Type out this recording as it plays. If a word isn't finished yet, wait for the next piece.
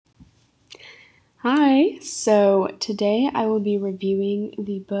Hi, so today I will be reviewing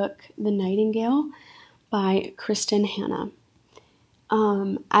the book The Nightingale by Kristen Hanna.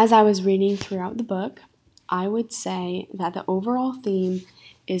 As I was reading throughout the book, I would say that the overall theme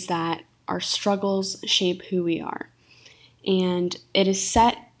is that our struggles shape who we are. And it is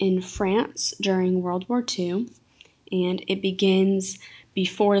set in France during World War II, and it begins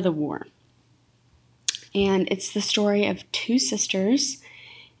before the war. And it's the story of two sisters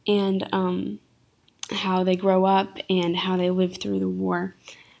and how they grow up and how they live through the war.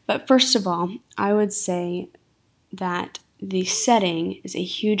 But first of all, I would say that the setting is a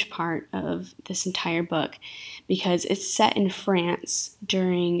huge part of this entire book because it's set in France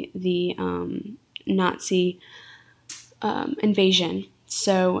during the Nazi invasion.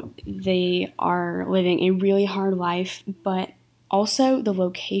 So they are living a really hard life, but also the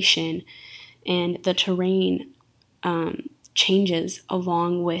location and the terrain changes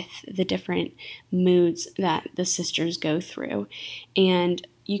along with the different moods that the sisters go through. And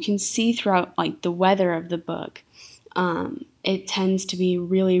you can see throughout like the weather of the book, it tends to be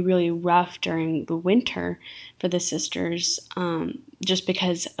really, really rough during the winter for the sisters, just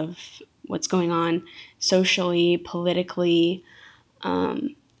because of what's going on socially, politically,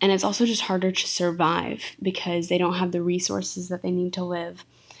 and it's also just harder to survive because they don't have the resources that they need to live.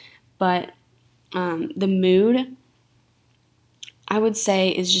 But the mood, I would say,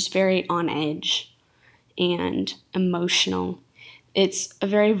 is just very on edge and emotional. It's a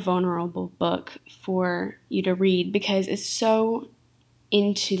very vulnerable book for you to read because it's so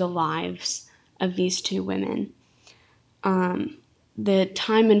into the lives of these two women. The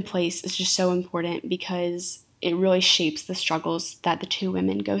time and place is just so important because it really shapes the struggles that the two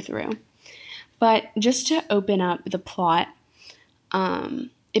women go through. But just to open up the plot,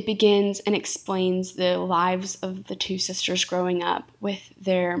 it begins and explains the lives of the two sisters growing up, with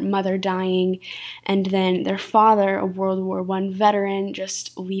their mother dying and then their father, a World War I veteran,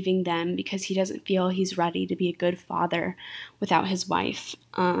 just leaving them because he doesn't feel he's ready to be a good father without his wife.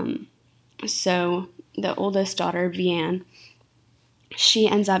 So the oldest daughter, Vianne, she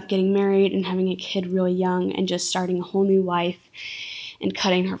ends up getting married and having a kid really young and just starting a whole new life and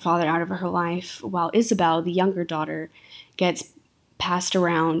cutting her father out of her life, while Isabel, the younger daughter, gets passed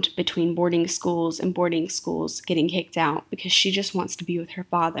around between boarding schools, getting kicked out because she just wants to be with her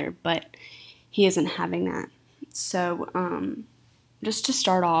father, but he isn't having that. So, just to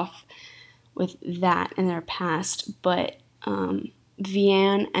start off with that in their past, but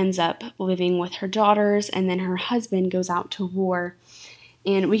Vianne ends up living with her daughters, and then her husband goes out to war.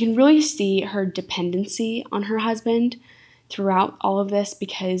 And we can really see her dependency on her husband throughout all of this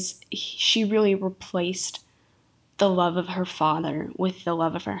because she really replaced the love of her father with the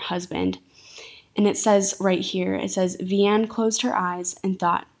love of her husband. And it says right here, it says, Vianne closed her eyes and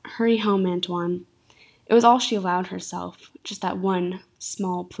thought, hurry home, Antoine. It was all she allowed herself, just that one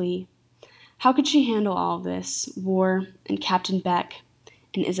small plea. How could she handle all of this, war and Captain Beck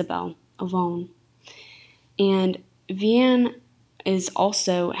and Isabel, alone? And Vianne is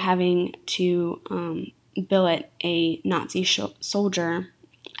also having to billet a Nazi soldier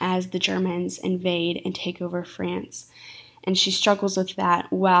as the Germans invade and take over France. And she struggles with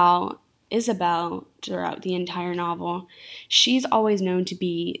that, while Isabel, throughout the entire novel, she's always known to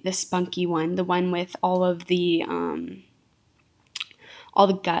be the spunky one, the one with all the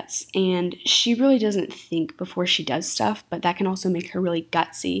guts, and she really doesn't think before she does stuff, but that can also make her really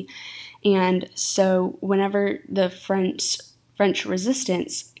gutsy. And so whenever the French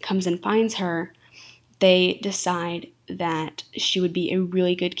resistance comes and finds her, they decide that she would be a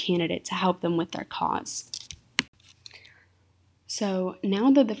really good candidate to help them with their cause. So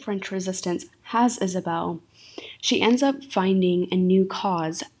now that the French resistance has Isabel, she ends up finding a new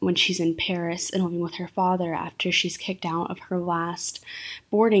cause when she's in Paris and living with her father after she's kicked out of her last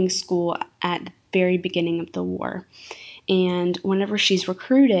boarding school at the very beginning of the war. And whenever she's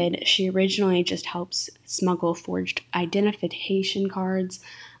recruited, she originally just helps smuggle forged identification cards.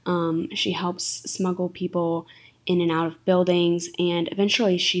 She helps smuggle people in and out of buildings, and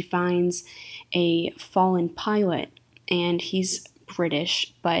eventually she finds a fallen pilot, and he's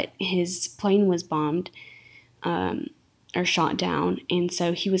British, but his plane was bombed or shot down, and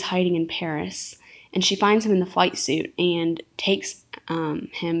so he was hiding in Paris. And she finds him in the flight suit and takes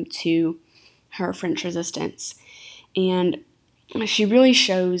him to her French resistance. And she really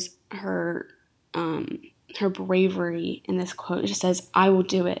shows her bravery in this quote. It just says, "I will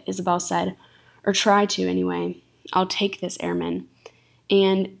do it," Isabel said, "or try to anyway. I'll take this airman."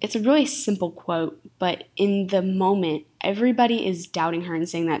 And it's a really simple quote, but in the moment, everybody is doubting her and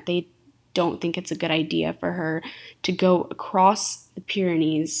saying that they don't think it's a good idea for her to go across the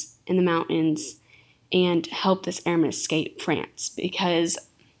Pyrenees in the mountains and help this airman escape France, because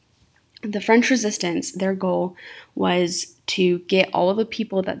the French resistance, their goal was to get all of the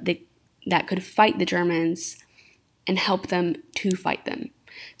people that could fight the Germans and help them to fight them.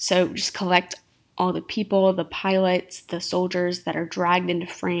 So just collect all the people, the pilots, the soldiers that are dragged into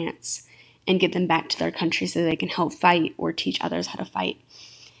France and get them back to their country so they can help fight or teach others how to fight.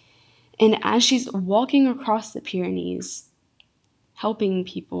 And as she's walking across the Pyrenees, helping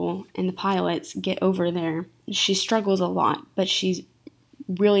people and the pilots get over there, she struggles a lot, but she's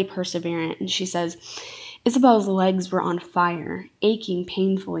really perseverant. And she says, Isabel's legs were on fire, aching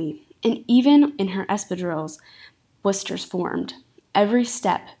painfully, and even in her espadrilles, blisters formed. Every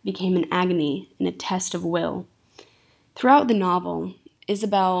step became an agony and a test of will. Throughout the novel,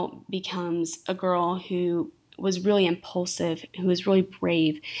 Isabel becomes a girl who was really impulsive, who was really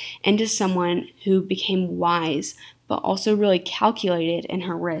brave, and just someone who became wise, but also really calculated in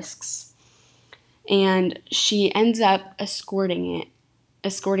her risks. And she ends up escorting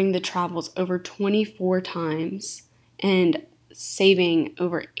the travels over 24 times and saving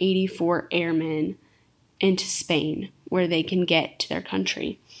over 84 airmen into Spain, where they can get to their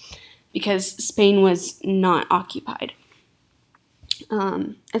country, because Spain was not occupied.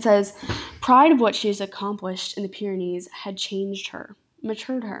 It says, pride of what she has accomplished in the Pyrenees had changed her,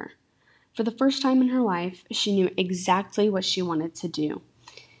 matured her. For the first time in her life, she knew exactly what she wanted to do.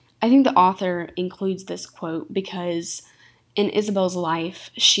 I think the author includes this quote because in Isabel's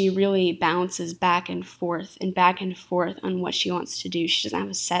life, she really bounces back and forth on what she wants to do. She doesn't have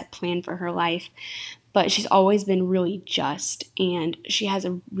a set plan for her life, but she's always been really just, and she has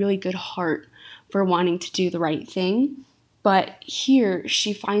a really good heart for wanting to do the right thing. But here,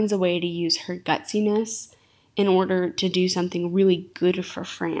 she finds a way to use her gutsiness in order to do something really good for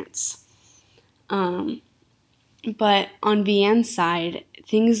France. But on Vianne's side,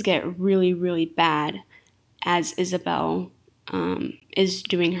 things get really, really bad as Isabel is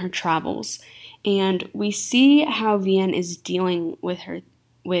doing her travels. And we see how Vianne is dealing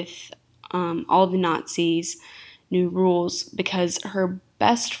with all the Nazis' new rules, because her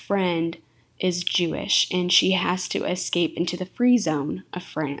best friend is Jewish and she has to escape into the free zone of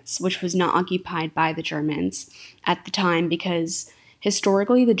France, which was not occupied by the Germans at the time, because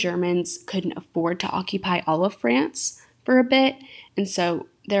historically the Germans couldn't afford to occupy all of France for a bit, and so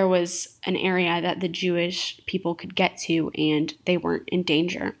there was an area that the Jewish people could get to and they weren't in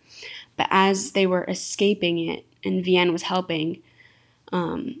danger. But as they were escaping it and Vianne was helping,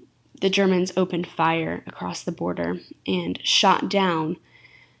 the Germans opened fire across the border and shot down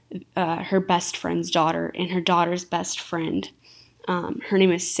her best friend's daughter and her daughter's best friend. Her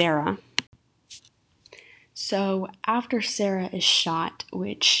name is Sarah. So after Sarah is shot,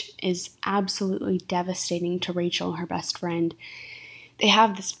 which is absolutely devastating to Rachel, her best friend, they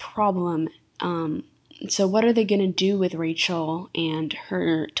have this problem. So what are they going to do with Rachel and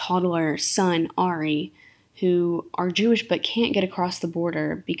her toddler son, Ari, who are Jewish but can't get across the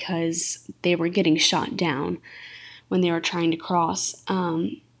border because they were getting shot down when they were trying to cross?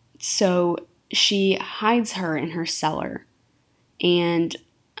 So she hides her in her cellar, and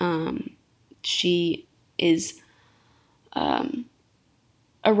she is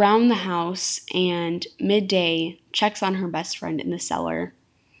around the house, and midday checks on her best friend in the cellar,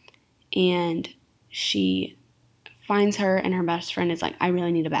 and she finds her, and her best friend is like, I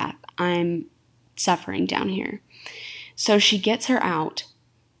really need a bath. I'm suffering down here. So she gets her out,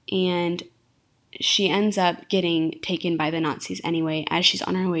 and she ends up getting taken by the Nazis anyway as she's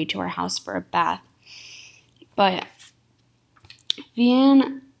on her way to her house for a bath. But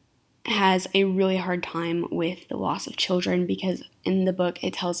Vianne has a really hard time with the loss of children, because in the book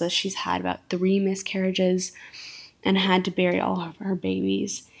it tells us she's had about 3 miscarriages and had to bury all of her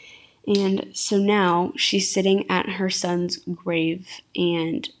babies. And so now she's sitting at her son's grave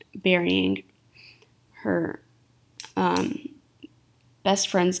and burying her best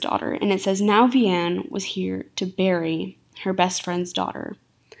friend's daughter. And it says, now Vianne was here to bury her best friend's daughter,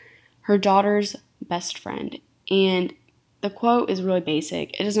 her daughter's best friend. And the quote is really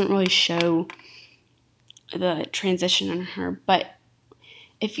basic. It doesn't really show the transition in her, but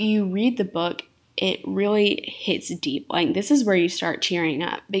if you read the book, it really hits deep. Like, this is where you start tearing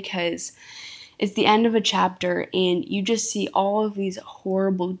up, because it's the end of a chapter and you just see all of these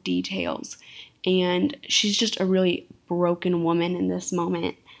horrible details, and she's just a really broken woman in this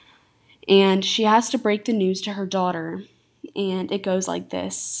moment, and she has to break the news to her daughter, and it goes like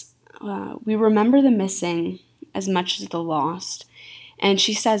this. We remember the missing as much as the lost. And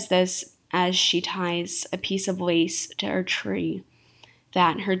she says this as she ties a piece of lace to her tree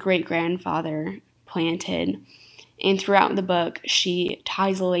that her great-grandfather planted. And throughout the book, she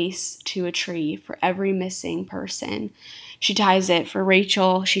ties a lace to a tree for every missing person. She ties it for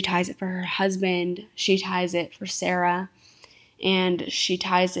Rachel, she ties it for her husband, she ties it for Sarah, and she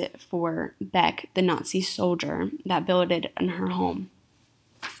ties it for Beck, the Nazi soldier that billeted in her home.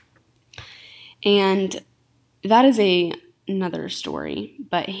 And that is another story,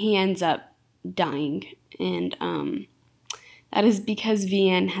 but he ends up dying, and that is because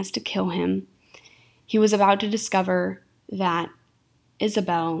Vian has to kill him. He was about to discover that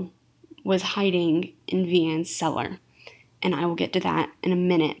Isabel was hiding in Vian's cellar, and I will get to that in a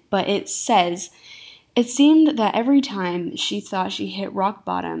minute. But it says, it seemed that every time she thought she hit rock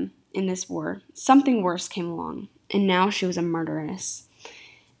bottom in this war, something worse came along, and now she was a murderess.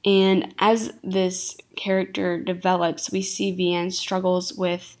 And as this character develops, we see Vian struggles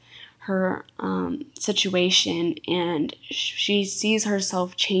with her situation, and she sees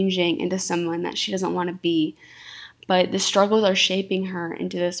herself changing into someone that she doesn't want to be. But the struggles are shaping her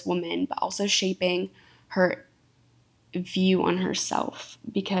into this woman, but also shaping her view on herself,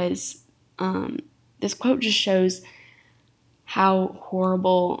 because this quote just shows how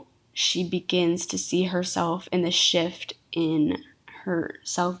horrible she begins to see herself in the shift in her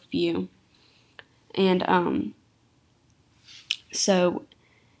self-view. And so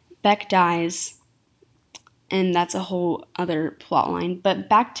Beck dies, and that's a whole other plot line. But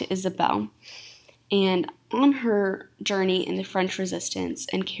back to Isabel. And on her journey in the French Resistance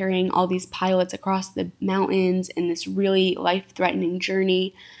and carrying all these pilots across the mountains in this really life-threatening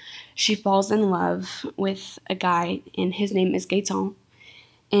journey, she falls in love with a guy, and his name is Gaetan.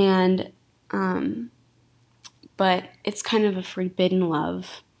 And but it's kind of a forbidden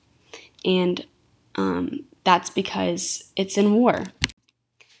love, and that's because it's in war.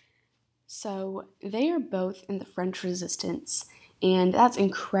 So they are both in the French Resistance, and that's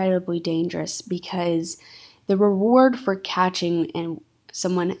incredibly dangerous because the reward for catching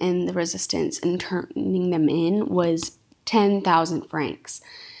someone in the Resistance and turning them in was 10,000 francs.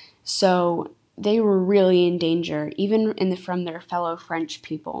 So they were really in danger, even from their fellow French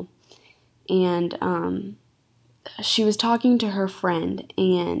people. And she was talking to her friend,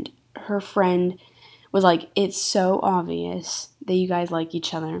 and her friend was like, "It's so obvious that you guys like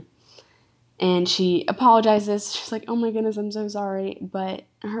each other." And she apologizes. She's like, "Oh my goodness, I'm so sorry." But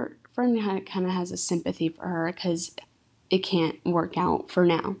her friend kind of has a sympathy for her because it can't work out for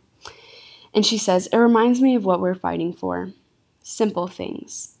now. And she says, "It reminds me of what we're fighting for. Simple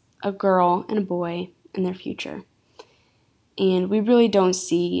things. A girl and a boy and their future." And we really don't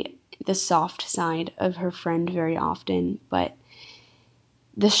see the soft side of her friend very often, but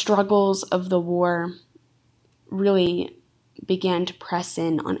the struggles of the war really began to press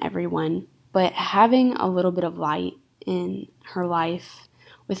in on everyone. But having a little bit of light in her life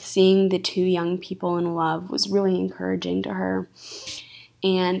with seeing the two young people in love was really encouraging to her.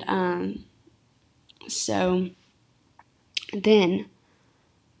 And so then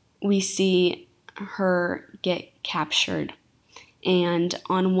we see her get captured. And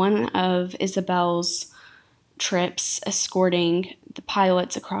on one of Isabel's trips escorting the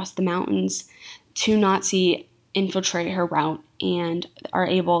pilots across the mountains, two Nazi infiltrate her route and are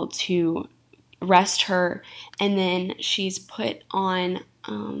able to arrest her, and then she's put on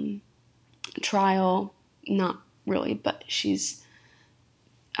trial. Not really, but she's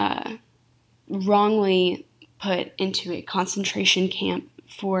wrongly put into a concentration camp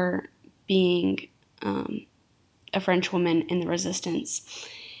for being a French woman in the Resistance.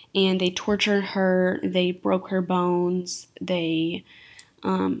 And they tortured her, they broke her bones, they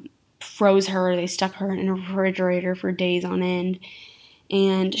froze her, they stuck her in a refrigerator for days on end.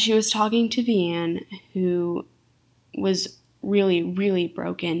 And she was talking to Vian, who was really, really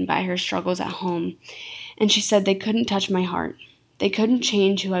broken by her struggles at home. And she said, "They couldn't touch my heart. They couldn't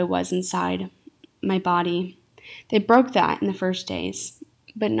change who I was inside, my body. They broke that in the first days,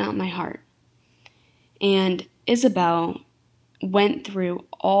 but not my heart." And Isabel went through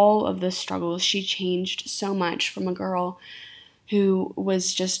all of the struggles. She changed so much from a girl who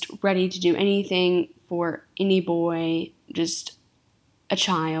was just ready to do anything for any boy, just a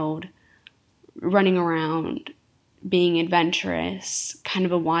child, running around, being adventurous, kind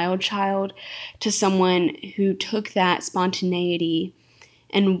of a wild child, to someone who took that spontaneity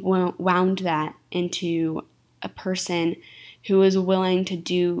and wound that into a person who was willing to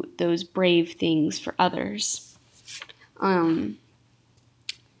do those brave things for others. And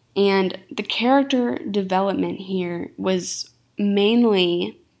the character development here was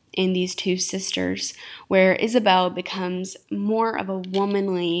mainly in these two sisters, where Isabel becomes more of a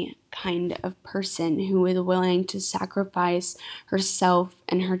womanly kind of person who is willing to sacrifice herself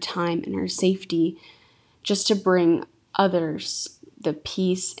and her time and her safety just to bring others the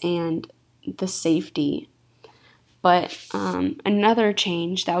peace and the safety. But another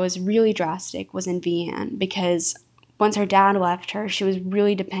change that was really drastic was in Vianne, because once her dad left her, she was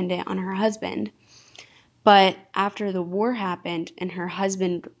really dependent on her husband. But after the war happened and her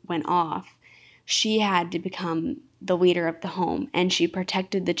husband went off, she had to become the leader of the home, and she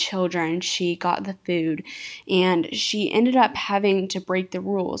protected the children, she got the food, and she ended up having to break the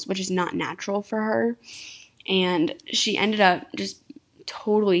rules, which is not natural for her. And she ended up just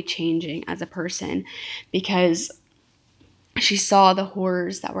totally changing as a person because she saw the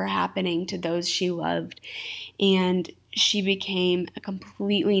horrors that were happening to those she loved, and she became a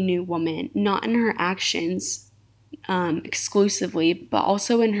completely new woman, not in her actions exclusively, but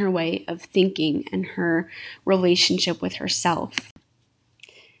also in her way of thinking and her relationship with herself.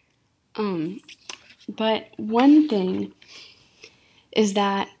 Um, but one thing is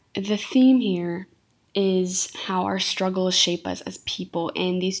that the theme here is how our struggles shape us as people,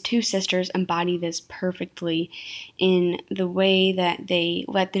 and these two sisters embody this perfectly in the way that they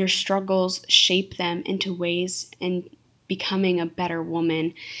let their struggles shape them into ways and becoming a better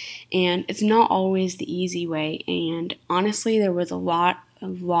woman. And it's not always the easy way, and honestly there was a lot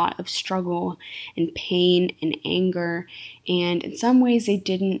of struggle and pain and anger, and in some ways they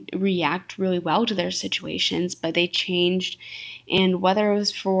didn't react really well to their situations, but they changed. And whether it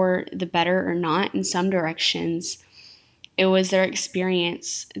was for the better or not, in some directions it was their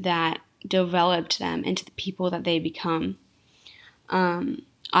experience that developed them into the people that they become.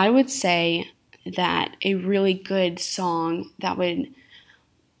 I would say that a really good song that would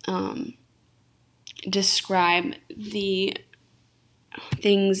describe the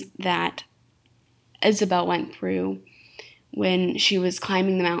things that Isabel went through when she was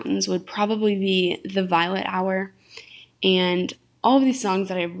climbing the mountains would probably be The Violet Hour. And all of these songs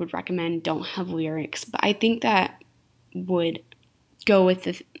that I would recommend don't have lyrics, but I think that would go with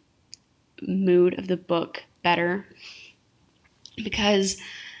the mood of the book better, because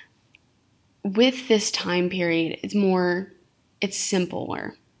with this time period, it's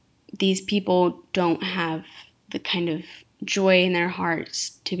simpler. These people don't have the kind of joy in their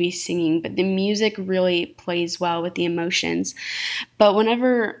hearts to be singing, but the music really plays well with the emotions. But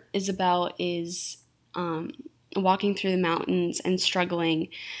whenever Isabel is walking through the mountains and struggling,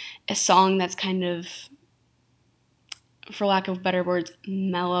 a song that's kind of, for lack of better words,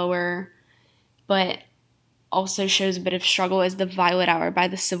 mellower, but also shows a bit of struggle, is The Violet Hour by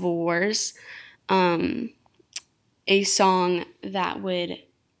the Civil Wars. A song that would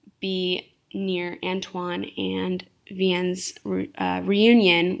be near Antoine and Vianne's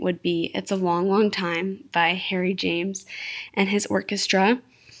reunion would be It's a Long, Long Time by Harry James and his orchestra.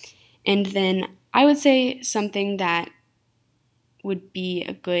 And then I would say something that would be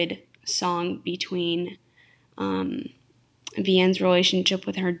a good song between Vianne's relationship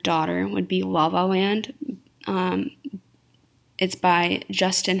with her daughter would be La La Land. It's by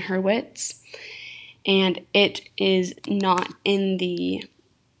Justin Hurwitz, and it is not in the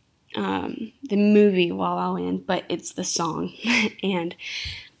movie La La Land, but it's the song. And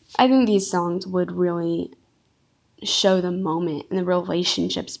I think these songs would really show the moment and the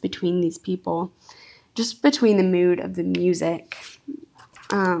relationships between these people, just between the mood of the music.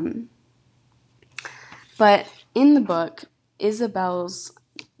 But in the book, Isabel's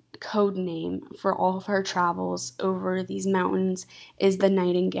code name for all of her travels over these mountains is the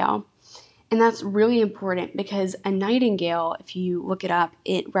Nightingale. And that's really important because a nightingale, if you look it up,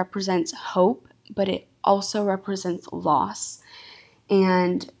 it represents hope, but it also represents loss.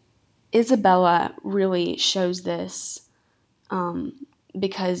 And Isabella really shows this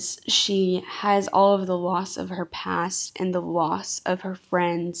because she has all of the loss of her past and the loss of her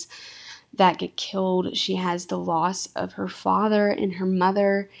friends that get killed. She has the loss of her father and her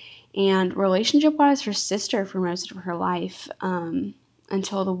mother, and relationship-wise, her sister for most of her life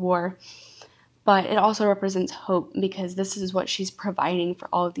until the war. But it also represents hope because this is what she's providing for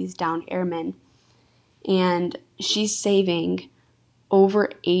all of these downed airmen. And she's saving over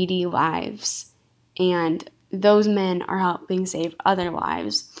 80 lives. And those men are helping save other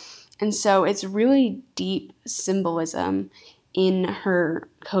lives. And so it's really deep symbolism in her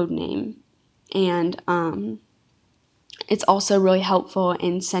code name. And it's also really helpful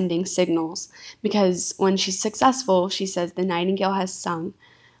in sending signals because when she's successful, she says the nightingale has sung.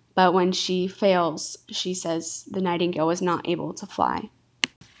 But when she fails, she says the nightingale was not able to fly.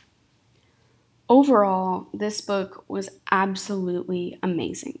 Overall, this book was absolutely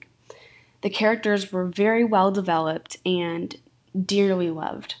amazing. The characters were very well developed and dearly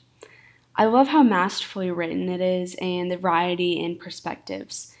loved. I love how masterfully written it is and the variety in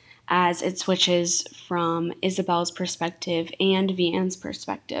perspectives. as it switches from Isabel's perspective and Vianne's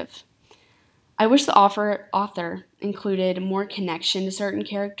perspective. I wish the author included more connection to certain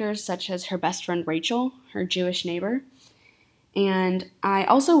characters, such as her best friend Rachel, her Jewish neighbor. And I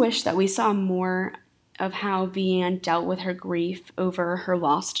also wish that we saw more of how Vianne dealt with her grief over her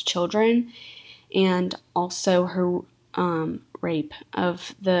lost children and also her rape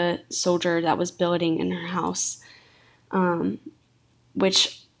of the soldier that was building in her house,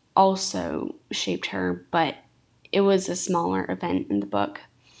 which also shaped her, but it was a smaller event in the book.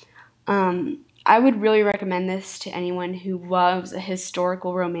 I would really recommend this to anyone who loves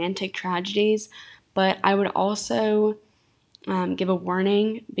historical romantic tragedies, but I would also give a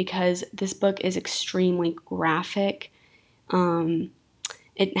warning because this book is extremely graphic.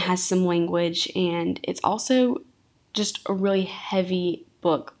 It has some language, and it's also just a really heavy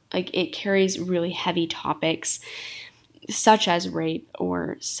book. Like, it carries really heavy topics, such as rape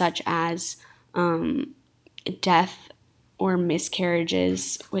or such as death or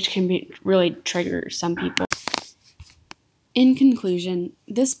miscarriages, which can really trigger some people. In conclusion,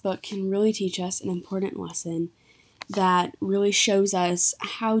 this book can really teach us an important lesson that really shows us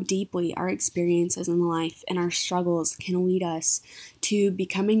how deeply our experiences in life and our struggles can lead us to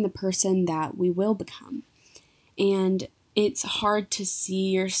becoming the person that we will become. And it's hard to see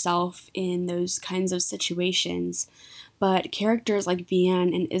yourself in those kinds of situations, but characters like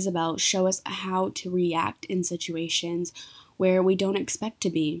Vianne and Isabel show us how to react in situations where we don't expect to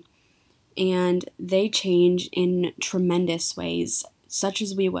be. And they change in tremendous ways, such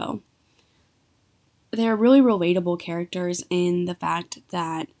as we will. They're really relatable characters in the fact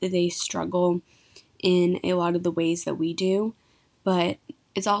that they struggle in a lot of the ways that we do, but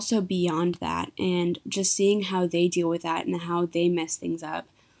it's also beyond that, and just seeing how they deal with that and how they mess things up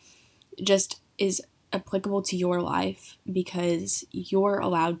just is applicable to your life because you're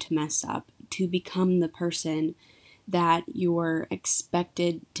allowed to mess up to become the person that you're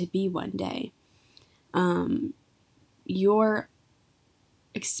expected to be one day. Your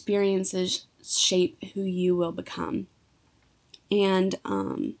experiences shape who you will become. And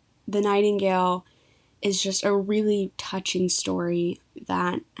The Nightingale is just a really touching story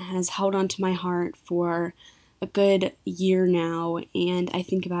that has held onto my heart for a good year now, and I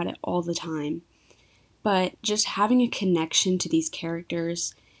think about it all the time. But just having a connection to these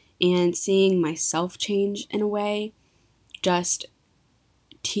characters and seeing myself change in a way just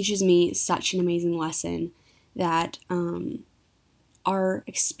teaches me such an amazing lesson that our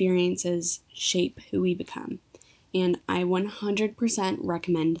experiences shape who we become. And I 100%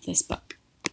 recommend this book.